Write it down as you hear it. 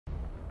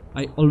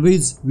I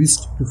always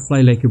wished to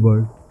fly like a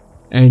bird,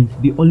 and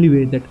the only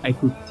way that I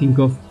could think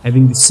of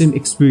having the same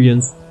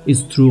experience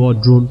is through a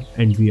drone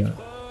and VR.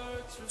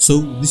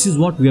 So this is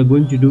what we are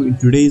going to do in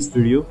today's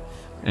video,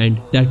 and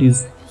that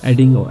is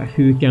adding a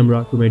FPV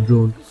camera to my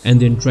drone and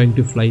then trying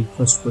to fly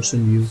first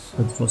person view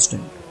for the first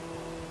time.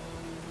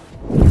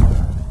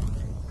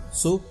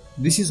 So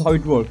this is how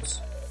it works.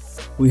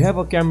 We have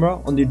a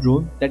camera on the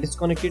drone that is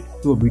connected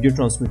to a video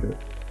transmitter,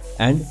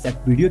 and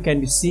that video can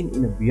be seen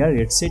in a VR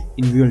headset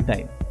in real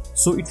time.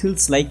 So it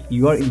feels like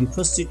you are in the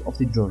first seat of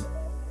the drone,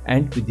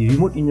 and with the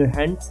remote in your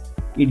hands,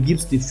 it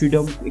gives the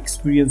freedom to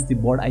experience the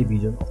bird eye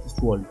vision of this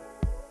world.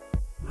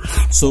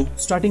 So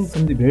starting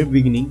from the very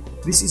beginning,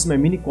 this is my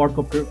mini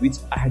quadcopter which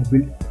I had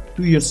built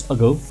 2 years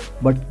ago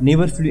but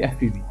never flew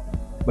FPV.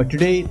 But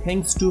today,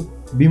 thanks to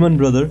Biman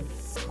brother,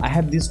 I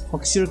have this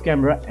Foxeer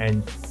camera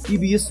and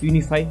EBS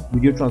Unify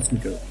video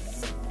transmitter.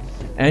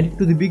 And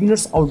to the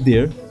beginners out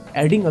there,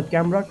 adding a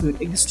camera to an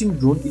existing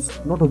drone is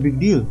not a big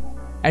deal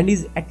and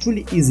is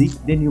actually easy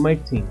than you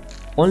might think.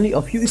 Only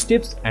a few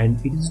steps and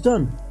it is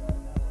done.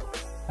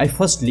 I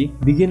firstly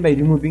began by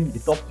removing the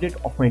top plate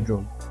of my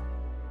drone.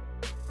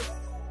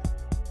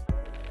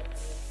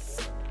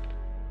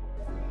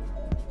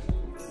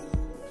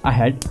 I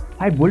had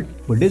 5V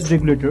voltage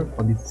regulator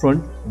on the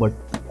front, but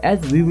as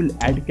we will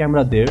add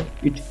camera there,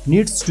 it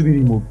needs to be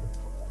removed.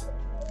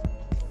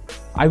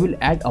 I will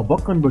add a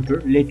buck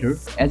converter later,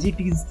 as it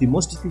is the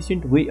most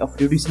efficient way of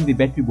reducing the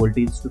battery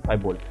voltage to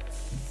 5V.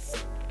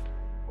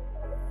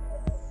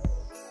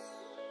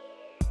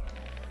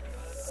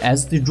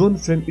 As the drone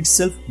frame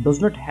itself does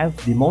not have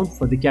the mount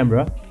for the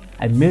camera,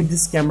 I made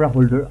this camera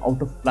holder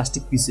out of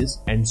plastic pieces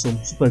and some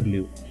super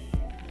glue.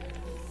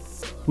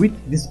 With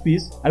this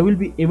piece, I will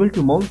be able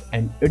to mount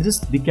and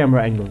adjust the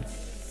camera angle.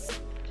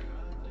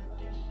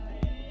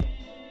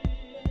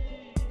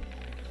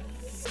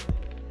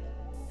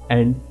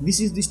 And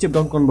this is the step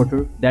down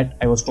converter that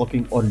I was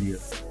talking earlier.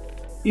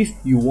 If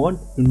you want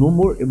to know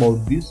more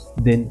about this,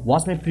 then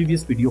watch my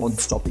previous video on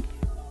this topic.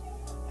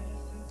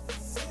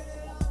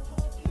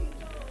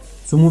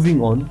 So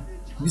moving on,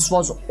 this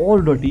was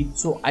all dirty,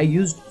 so I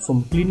used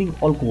some cleaning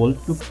alcohol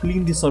to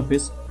clean the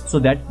surface so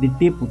that the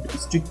tape would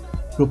stick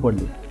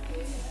properly.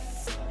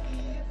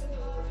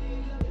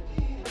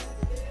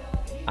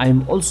 I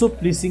am also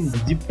placing the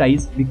zip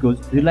ties because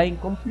relying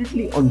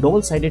completely on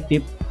double-sided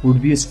tape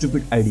would be a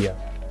stupid idea.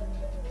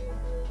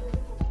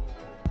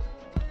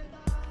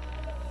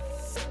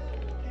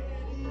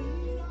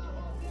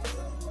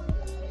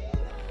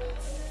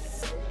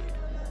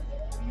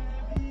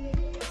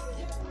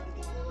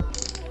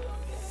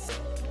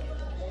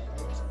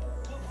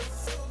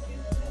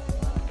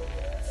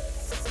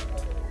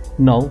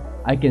 Now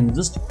I can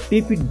just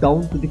tape it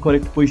down to the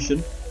correct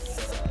position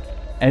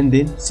and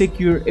then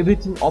secure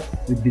everything up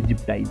with the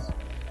zip ties.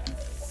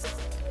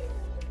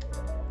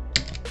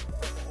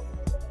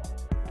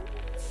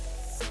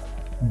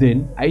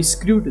 Then I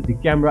screwed the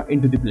camera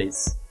into the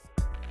place.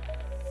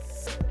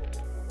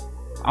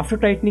 After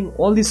tightening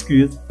all the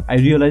screws, I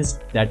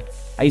realized that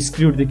I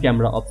screwed the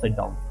camera upside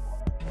down.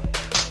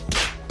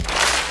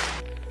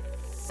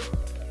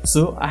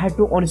 So I had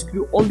to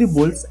unscrew all the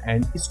bolts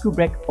and screw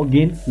back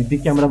again with the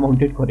camera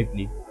mounted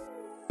correctly.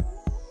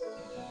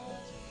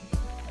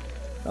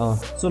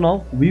 So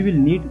now we will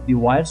need the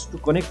wires to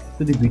connect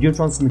to the video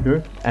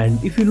transmitter,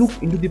 and if you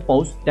look into the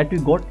pouch that we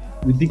got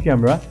with the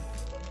camera,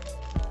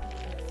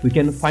 we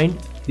can find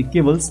the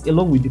cables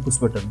along with the push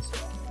buttons.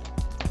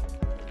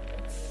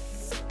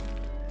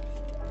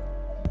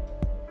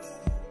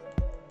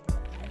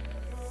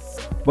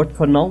 But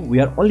for now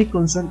we are only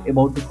concerned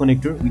about the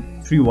connector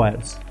with 3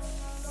 wires.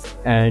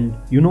 And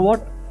you know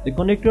what? The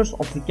connectors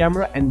of the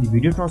camera and the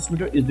video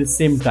transmitter is the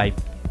same type.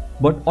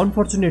 But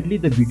unfortunately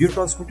the video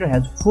transmitter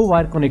has 4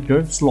 wire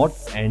connector slot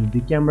and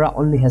the camera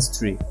only has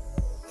 3.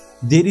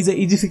 There is an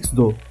easy fix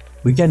though.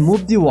 We can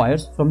move the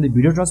wires from the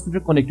video transmitter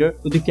connector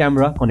to the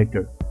camera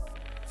connector.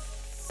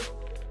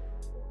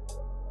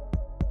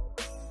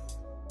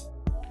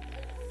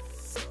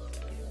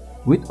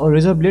 With a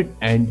razor blade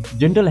and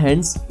gentle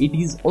hands, it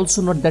is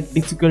also not that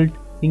difficult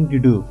thing to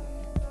do.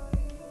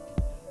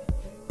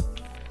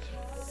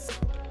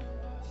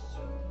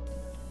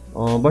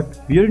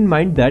 But bear in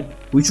mind that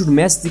we should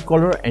match the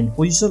color and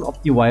position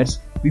of the wires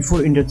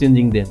before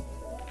interchanging them.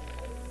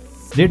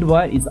 Red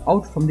wire is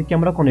out from the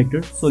camera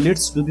connector, so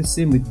let's do the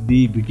same with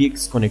the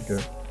VTX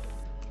connector.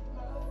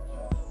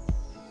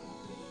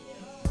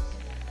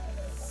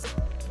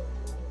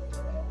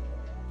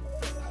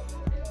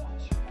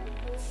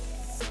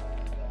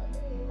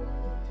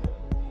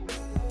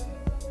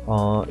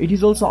 It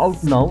is also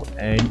out now,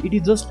 and it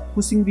is just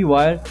pushing the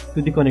wire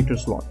to the connector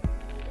slot.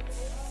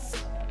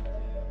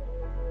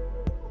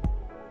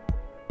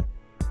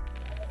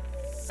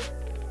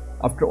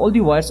 After all the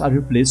wires are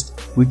replaced,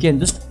 we can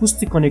just push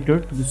the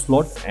connector to the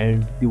slot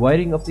and the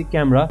wiring of the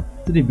camera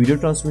to the video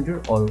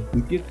transmitter or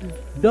VTX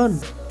is done.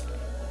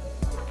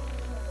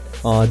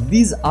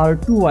 These are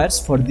 2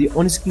 wires for the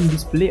on-screen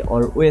display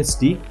or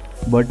OSD,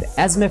 but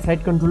as my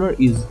flight controller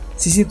is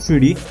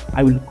CC3D,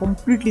 I will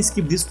completely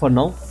skip this for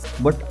now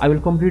but I will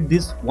complete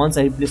this once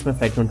I replace my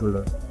flight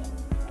controller.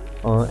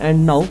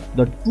 And now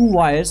the two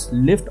wires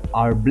left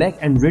are black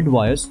and red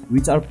wires,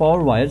 which are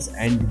power wires,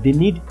 and they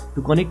need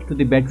to connect to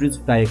the batteries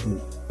directly.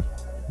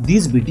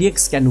 These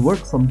BTX can work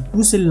from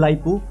 2-cell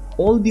LiPo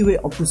all the way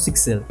up to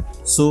 6-cell,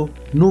 so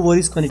no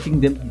worries connecting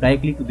them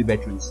directly to the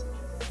batteries.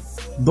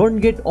 Don't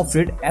get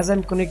afraid as I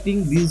am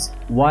connecting these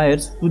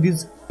wires to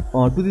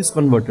this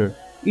converter.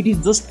 It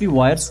is just the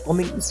wires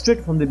coming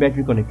straight from the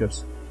battery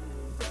connectors.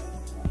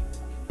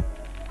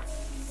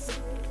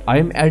 I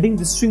am adding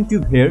the string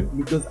tube here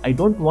because I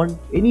don't want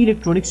any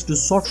electronics to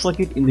short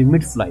circuit in the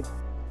mid-flight.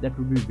 That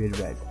would be very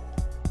bad.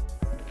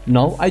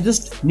 Now I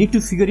just need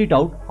to figure it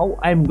out how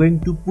I am going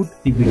to put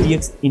the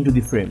BTX into the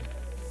frame.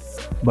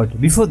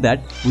 But before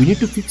that, we need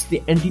to fix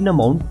the antenna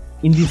mount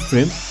in the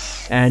frame,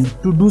 and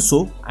to do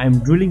so I am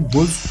drilling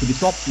holes to the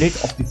top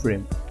plate of the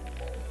frame.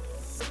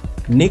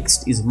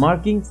 Next is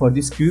marking for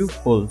the screw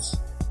holes.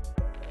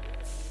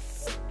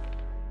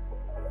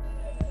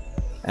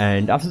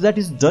 And after that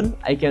is done,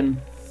 I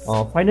can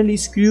finally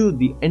screw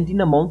the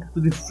antenna mount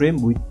to the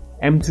frame with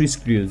M3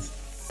 screws.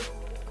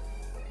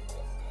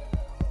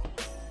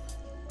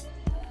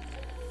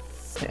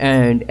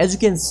 And as you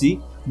can see,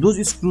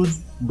 those screws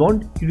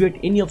don't create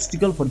any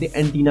obstacle for the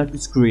antenna to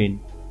screw in.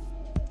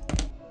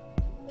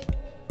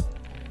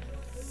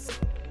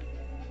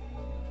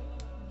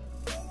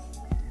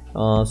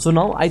 So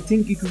now I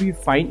think it will be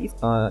fine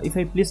if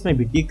I place my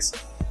BTX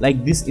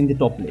like this in the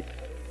top plate.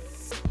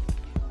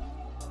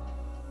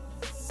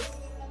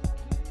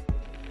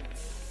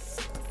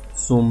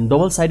 Some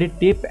double-sided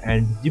tape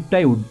and zip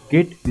tie would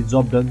get the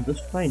job done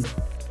just fine.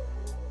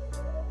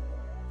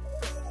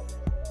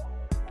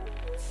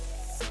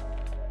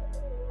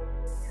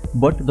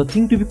 But the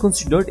thing to be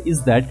considered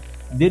is that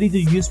there is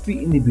a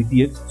USB in the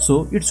BTX,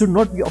 so it should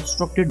not be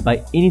obstructed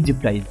by any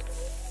zip ties.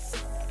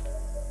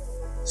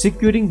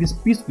 Securing this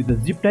piece with a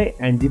zip tie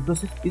and the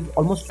process is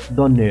almost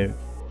done here.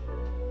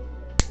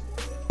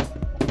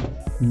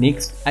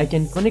 Next, I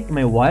can connect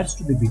my wires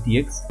to the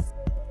BTX,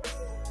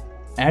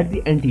 add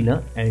the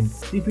antenna and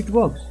see if it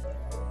works.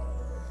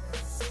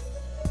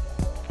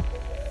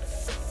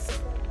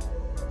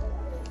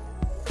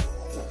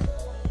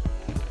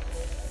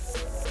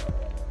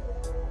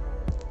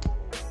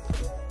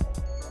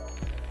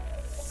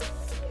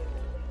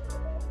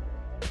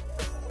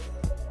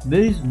 There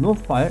is no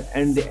fire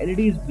and the LED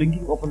is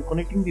blinking upon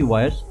connecting the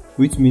wires,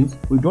 which means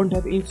we don't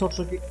have any short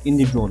circuit in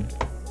the drone.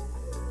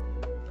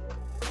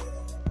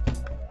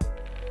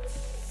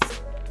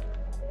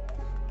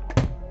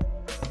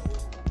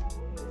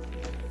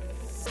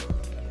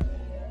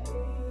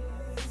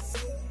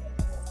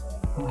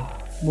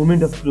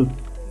 Moment of truth.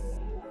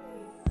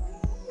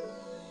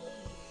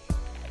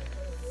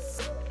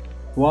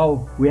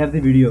 Wow, we have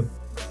the video.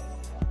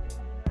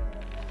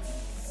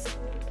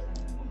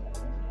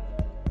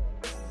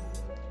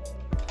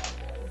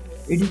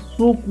 It is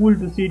so cool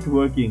to see it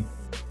working.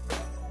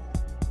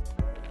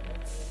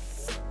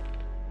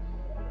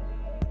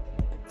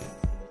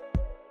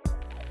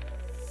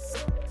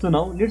 So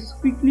now let's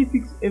quickly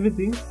fix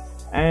everything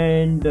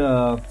and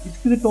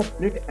screw the top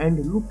plate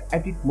and look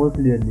at it more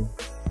clearly.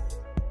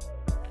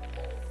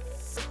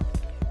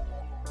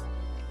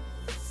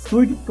 So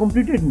it is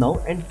completed now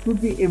and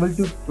should be able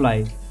to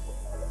fly.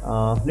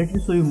 Let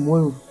me show you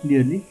more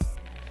clearly.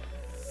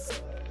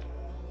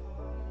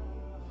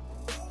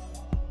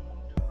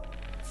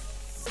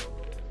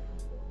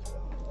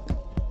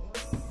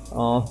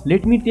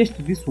 Let me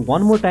test this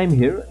one more time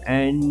here,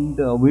 and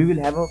we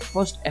will have a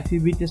first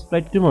FPV test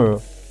flight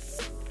tomorrow.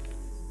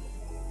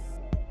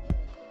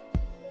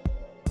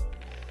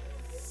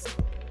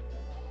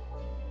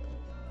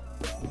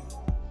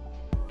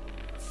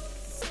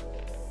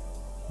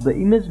 The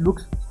image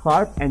looks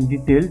sharp and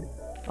detailed.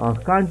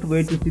 Can't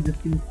wait to see the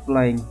things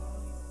flying.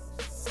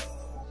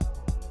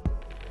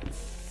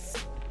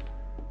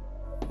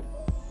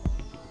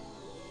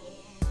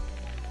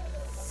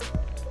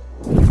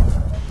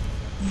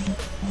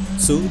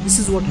 So this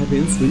is what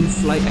happens when you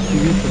fly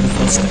FPV for the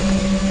first time.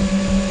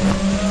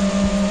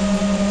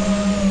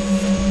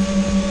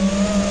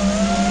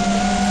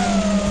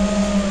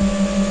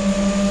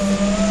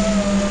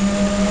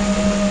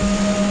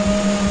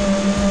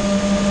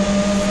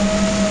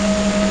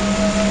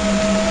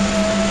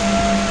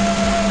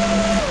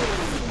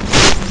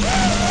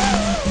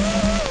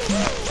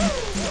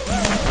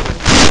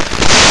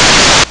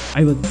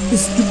 I was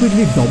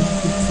stupidly dumb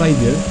to fly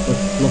there, but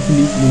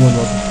luckily no one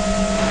was.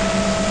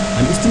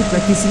 I'm still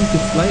practicing to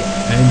fly,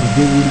 and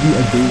there will be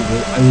a day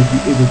where I will be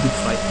able to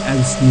fly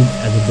as smooth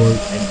as a bird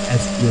and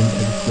as fluent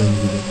as a flying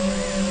river.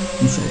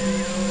 Peace out.